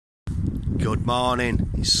Good morning.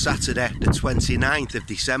 It's Saturday the 29th of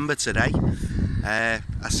December today. I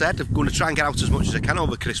said I'm going to try and get out as much as I can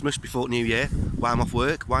over Christmas before New Year while I'm off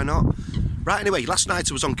work. Why not? Right, anyway, last night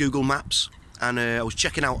I was on Google Maps and I was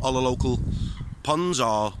checking out all the local ponds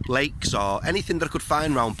or lakes or anything that I could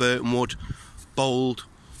find around Burton Wood, Bold,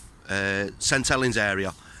 St Helens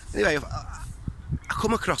area. Anyway, I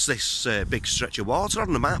come across this big stretch of water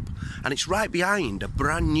on the map, and it's right behind a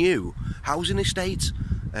brand new housing estate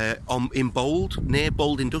in Bold, near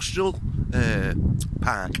Bold Industrial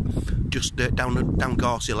Park, just down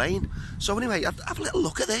Gorsey Lane. So anyway, have a little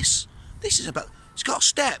look at this. This is it's got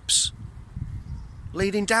steps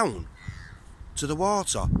leading down to the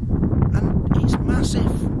water, and it's massive.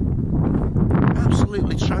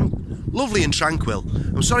 Absolutely lovely and tranquil.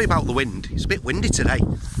 I'm sorry about the wind. It's a bit windy today.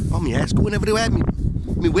 Oh my hair's going everywhere.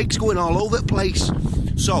 My wig's going all over the place.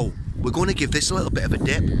 So we're going to give this a little bit of a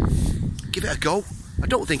dip. Give it a go. I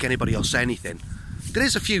don't think anybody will say anything. There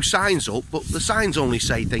is a few signs up, but the signs only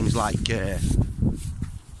say things like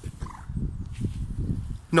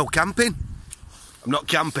no camping. I'm not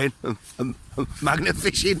camping. I'm magnet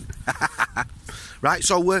fishing. Right,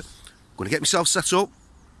 so we're going to get myself set up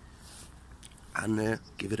and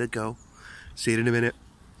give it a go. See you in a minute.